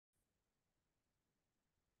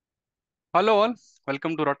Hello all,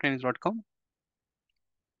 welcome to rocktrainings.com.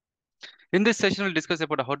 In this session, we'll discuss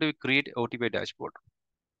about how to create OTBI dashboard.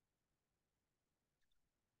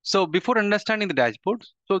 So before understanding the dashboard,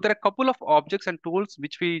 so there are a couple of objects and tools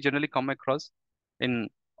which we generally come across in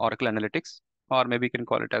Oracle Analytics, or maybe you can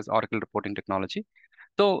call it as Oracle Reporting Technology.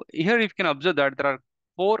 So here you can observe that there are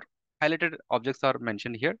four highlighted objects are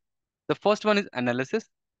mentioned here. The first one is analysis,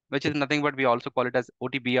 which is nothing but we also call it as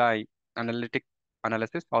OTBI analytic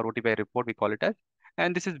analysis or OTBI report we call it as.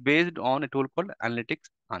 And this is based on a tool called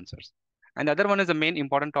analytics answers. And the other one is the main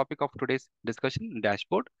important topic of today's discussion,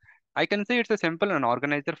 dashboard. I can say it's a simple and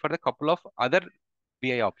organizer for the couple of other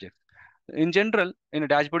BI objects. In general, in a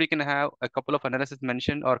dashboard, you can have a couple of analysis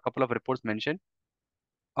mentioned or a couple of reports mentioned,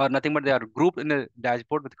 or nothing but they are grouped in a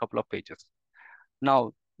dashboard with a couple of pages.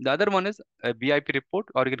 Now, the other one is a BIP report,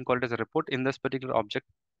 or you can call it as a report in this particular object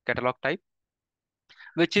catalog type,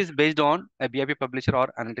 which is based on a BIP publisher or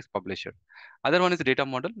analytics publisher. Other one is a data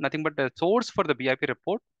model, nothing but the source for the BIP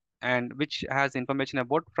report, and which has information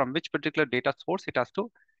about from which particular data source it has to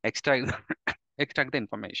extract extract the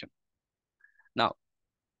information. Now,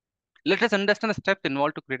 let us understand the steps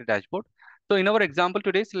involved to create a dashboard. So in our example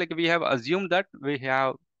today, so like we have assumed that we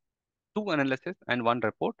have two analysis and one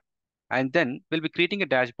report, and then we'll be creating a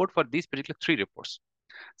dashboard for these particular three reports.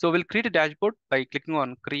 So we'll create a dashboard by clicking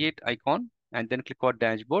on create icon and then click on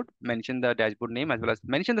dashboard, mention the dashboard name as well as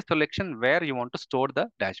mention the selection where you want to store the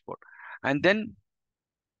dashboard. And then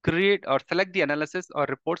create or select the analysis or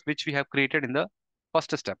reports which we have created in the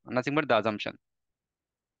first step, nothing but the assumption.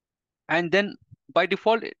 And then by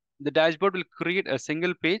default, the dashboard will create a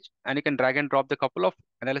single page and you can drag and drop the couple of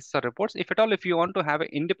analysis or reports. If at all, if you want to have an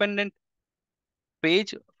independent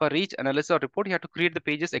page for each analysis or report, you have to create the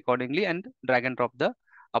pages accordingly and drag and drop the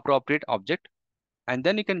appropriate object. And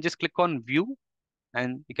then you can just click on view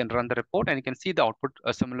and you can run the report and you can see the output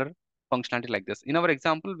a similar functionality like this. In our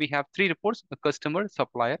example, we have three reports, a customer,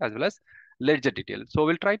 supplier, as well as ledger detail. So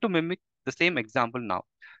we'll try to mimic the same example now.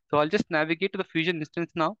 So I'll just navigate to the Fusion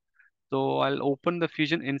instance now. So I'll open the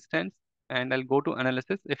Fusion instance and I'll go to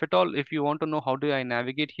analysis. If at all, if you want to know how do I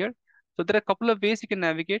navigate here, so there are a couple of ways you can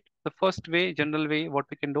navigate. The first way, general way, what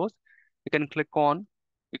we can do is you can click on,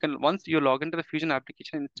 once you log into the Fusion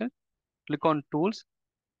application instance, click on tools,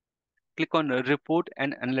 click on report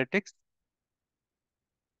and analytics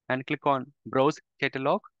and click on browse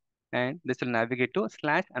catalog and this will navigate to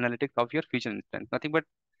 /analytics of your Fusion instance. Nothing but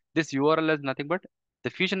this URL is nothing but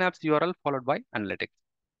the Fusion apps URL followed by analytics.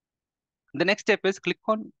 The next step is click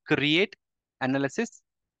on create analysis.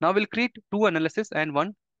 Now we'll create two analysis and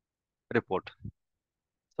one report.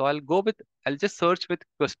 So I'll just search with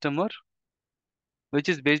customer, which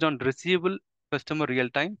is based on receivable customer real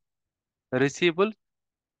time, receivable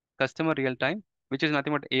customer real time, which is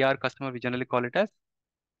nothing but AR customer, we generally call it as.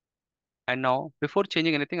 And now before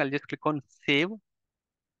changing anything, I'll just click on save.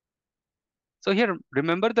 So here,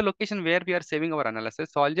 remember the location where we are saving our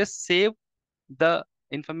analysis. So I'll just save the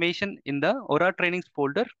information in the Aura trainings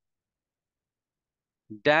folder,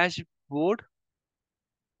 dashboard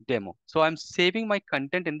demo. So I'm saving my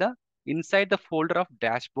content in the inside the folder of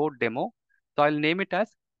dashboard demo. So I'll name it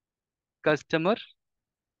as customer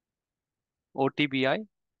OTBI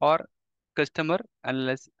or customer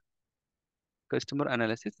analysis, customer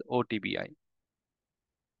analysis OTBI.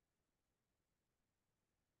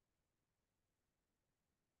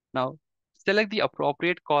 Now select the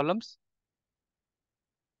appropriate columns.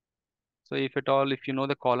 So if at all, if you know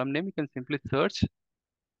the column name, you can simply search.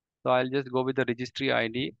 So I'll just go with the registry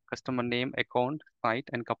ID, customer name, account, site,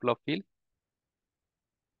 and couple of fields.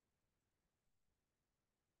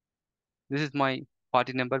 This is my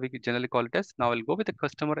party number, we generally call it as. Now I'll go with the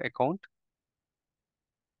customer account.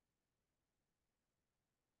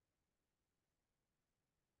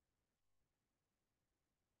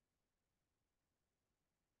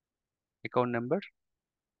 Account number,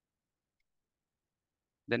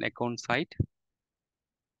 then account site,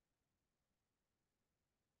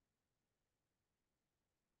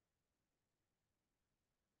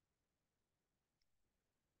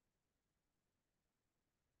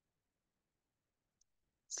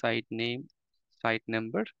 site name, site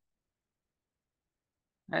number,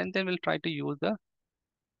 and then we'll try to use the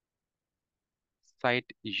site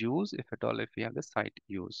use, if at all, if we have the site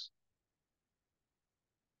use.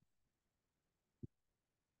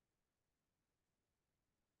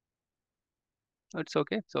 It's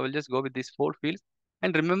okay. So we'll just go with these four fields.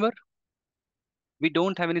 And remember, we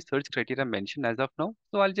don't have any search criteria mentioned as of now.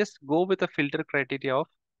 So I'll just go with a filter criteria of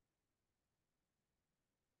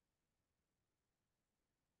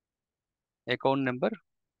account number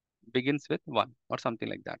begins with 1 or something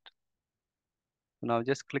like that. Now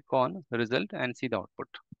just click on result and see the output.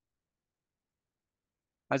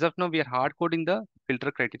 As of now, we are hard coding the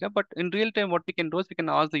filter criteria, but in real time, what we can do is we can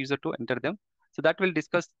ask the user to enter them. So that we'll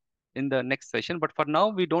discuss in the next session. But for now,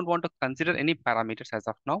 we don't want to consider any parameters as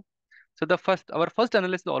of now. So our first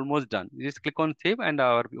analysis is almost done. You just click on save and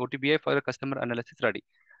our OTBI for the customer analysis ready.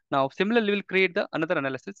 Now, similarly, we'll create the another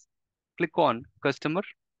analysis. Click on customer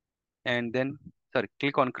and then, sorry,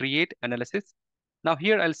 click on create analysis. Now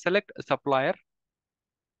here I'll select supplier.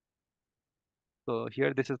 So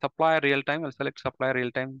here this is supplier real time. I'll select supplier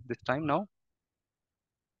real time this time now.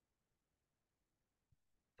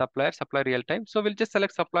 Supplier real time. So we'll just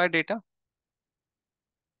select supplier data.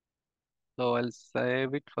 So I'll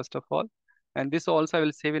save it first of all. And this also I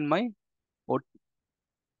will save in my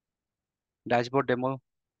dashboard demo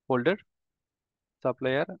folder,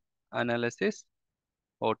 supplier analysis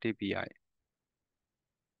OTBI.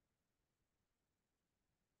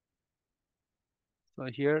 So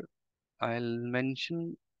here I'll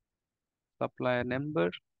mention supplier number,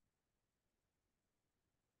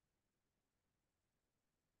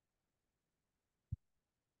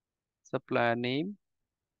 supplier name,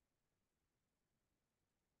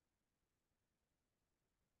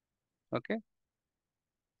 okay,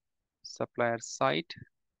 supplier site,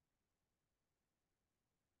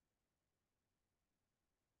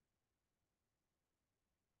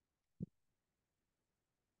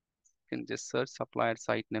 you can just search supplier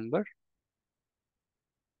site number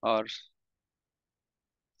or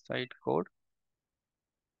site code.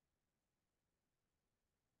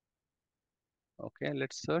 Okay,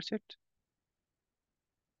 let's search it.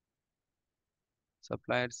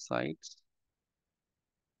 Supplier sites,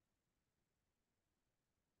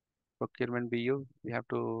 procurement BU. We have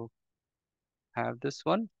to have this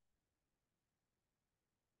one.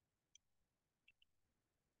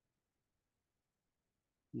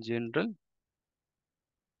 General.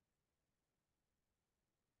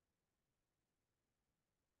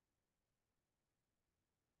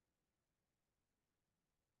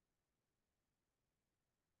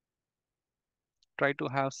 Try to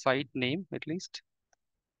have site name at least.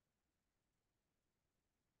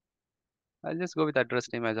 I'll just go with address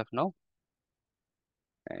name as of now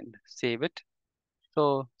and save it.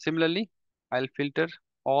 So similarly, I'll filter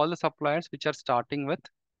all the suppliers which are starting with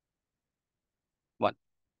 1.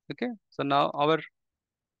 Okay, so now our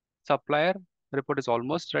supplier report is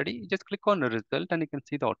almost ready. Just click on the result and you can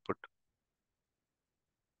see the output.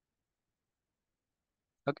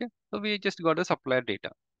 Okay, so we just got the supplier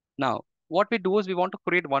data. Now, what we do is we want to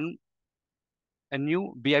create a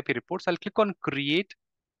new BIP report. So I'll click on create,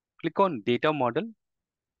 click on data model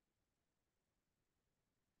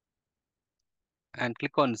and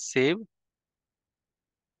click on save.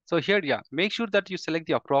 So here, yeah, make sure that you select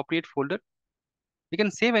the appropriate folder. You can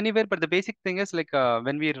save anywhere, but the basic thing is like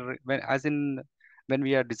when we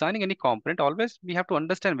are designing any component, always we have to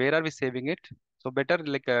understand where are we saving it. So better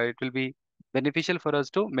like it will be beneficial for us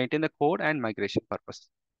to maintain the code and migration purpose.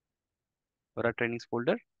 For our trainings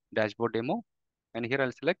folder, dashboard demo, and here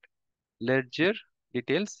I'll select ledger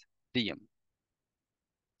details DM.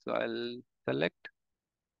 So I'll select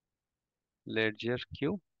ledger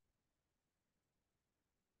queue,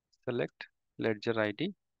 select ledger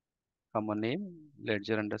ID, comma name,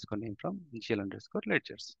 ledger underscore name from GL underscore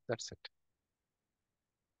ledgers. That's it.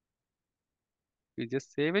 You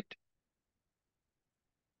just save it,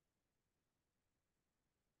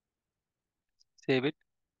 save it.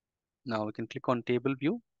 Now we can click on table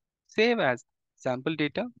view, save as sample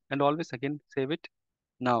data, and always again save it.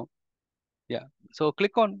 Now, yeah. So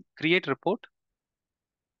click on create report,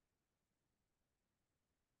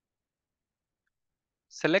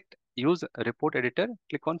 select use report editor,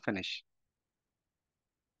 click on finish,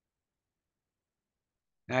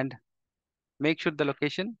 and make sure the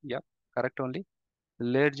location, yeah, correct only.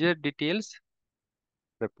 Ledger details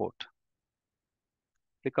report.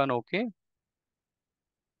 Click on OK.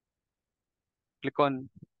 Click on,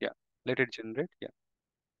 yeah, let it generate. Yeah,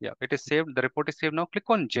 yeah, it is saved. The report is saved. Now click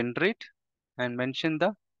on generate and mention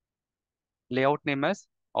the layout name as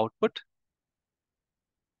output.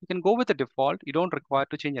 You can go with the default. You don't require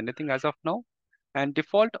to change anything as of now. And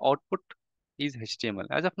default output is HTML.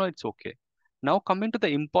 As of now, it's okay. Now coming to the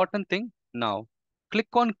important thing. Now click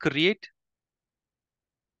on create.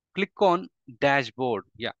 Click on dashboard.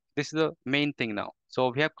 Yeah, this is the main thing now. So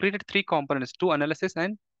we have created 3 components, 2 analysis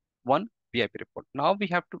and 1 VIP report. Now we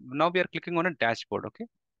are clicking on a dashboard. Okay.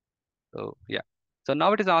 So yeah. So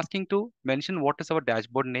now it is asking to mention what is our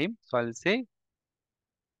dashboard name. So I'll say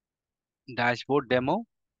dashboard demo.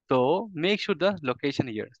 So make sure the location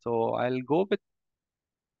here. So I'll go with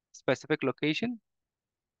specific location.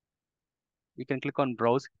 you can click on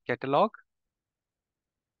browse catalog.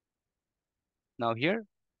 Now here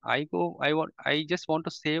I just want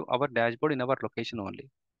to save our dashboard in our location only.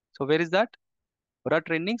 So where is that? Aura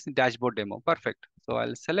trainings dashboard demo. Perfect. So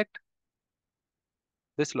I'll select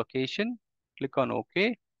this location, click on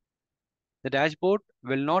OK. The dashboard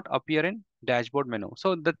will not appear in dashboard menu.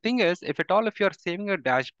 So the thing is, if at all, if you are saving a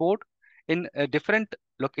dashboard in a different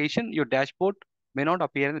location, your dashboard may not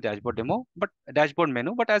appear in the dashboard demo, but dashboard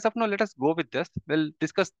menu. But as of now, let us go with this. We'll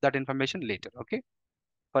discuss that information later. Okay.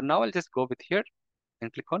 For now, I'll just go with here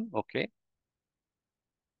and click on OK.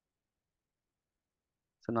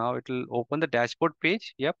 So now it will open the dashboard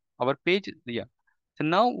page. Yep, our page. Yeah. So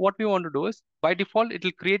now what we want to do is by default, it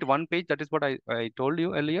will create one page. That is what I told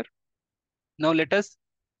you earlier. Now let us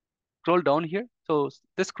scroll down here. So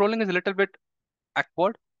this scrolling is a little bit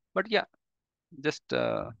awkward, but yeah, just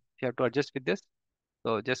you have to adjust with this.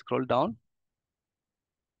 So just scroll down.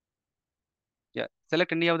 Yeah,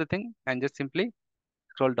 select any of the thing and just simply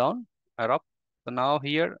scroll down or up. So now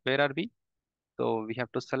here, where are we? So we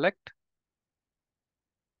have to select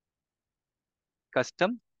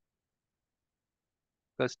custom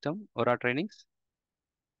Aura trainings.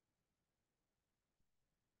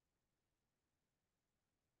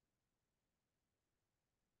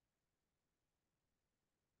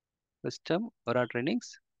 Custom Aura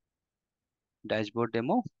trainings dashboard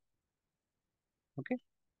demo. Okay.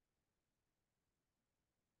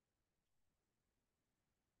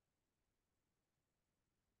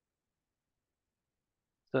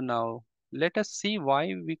 So now let us see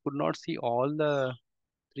why we could not see all the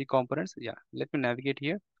three components. Yeah, let me navigate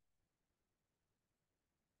here.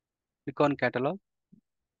 Click on catalog.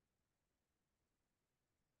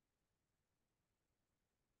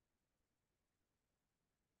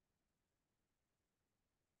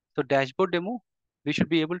 So dashboard demo, we should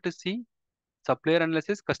be able to see supplier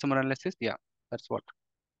analysis, customer analysis. Yeah, that's what.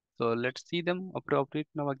 So let's see them appropriate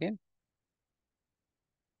now again.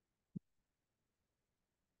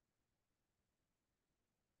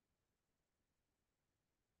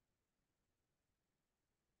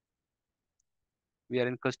 We are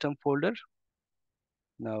in custom folder.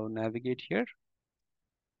 Now navigate here.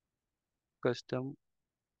 Custom.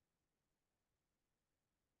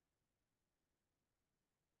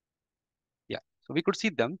 Yeah, so we could see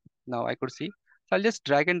them. Now I could see. So I'll just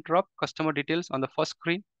drag and drop customer details on the first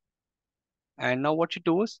screen. And now what you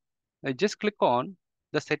do is just click on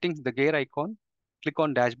the settings, the gear icon, click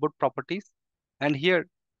on dashboard properties. And here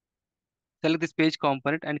select this page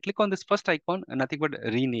component and click on this first icon and nothing but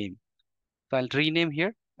rename. So I'll rename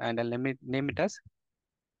here and I'll name it as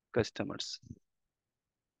customers.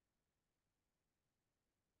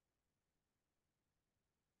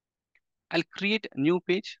 I'll create a new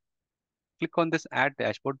page. Click on this add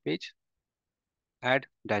dashboard page, and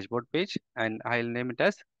I'll name it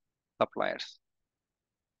as suppliers.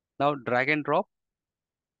 Now drag and drop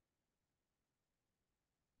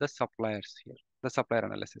the suppliers here, the supplier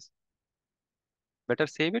analysis. Better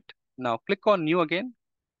save it. Now click on new again,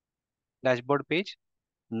 dashboard page.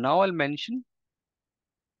 Now I'll mention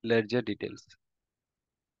ledger details.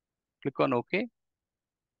 Click on OK.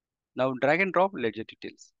 Now drag and drop ledger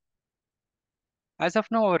details. As of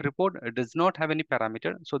now, our report does not have any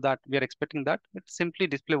parameter, so that we are expecting that it simply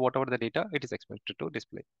display whatever the data it is expected to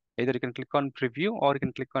display. Either you can click on preview or you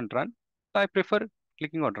can click on run. So I prefer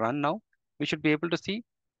clicking on run now. We should be able to see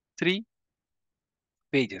 3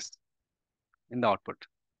 pages in the output.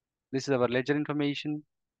 This is our ledger information,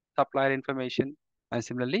 supplier information, and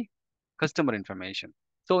similarly customer information.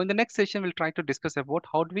 So in the next session, we'll try to discuss about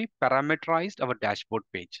how do we parameterize our dashboard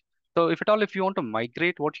page. So if at all, if you want to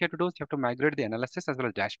migrate, what you have to do is you have to migrate the analysis as well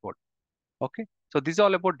as dashboard. Okay. So this is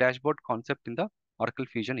all about dashboard concept in the Oracle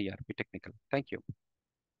Fusion ERP technical. Thank you.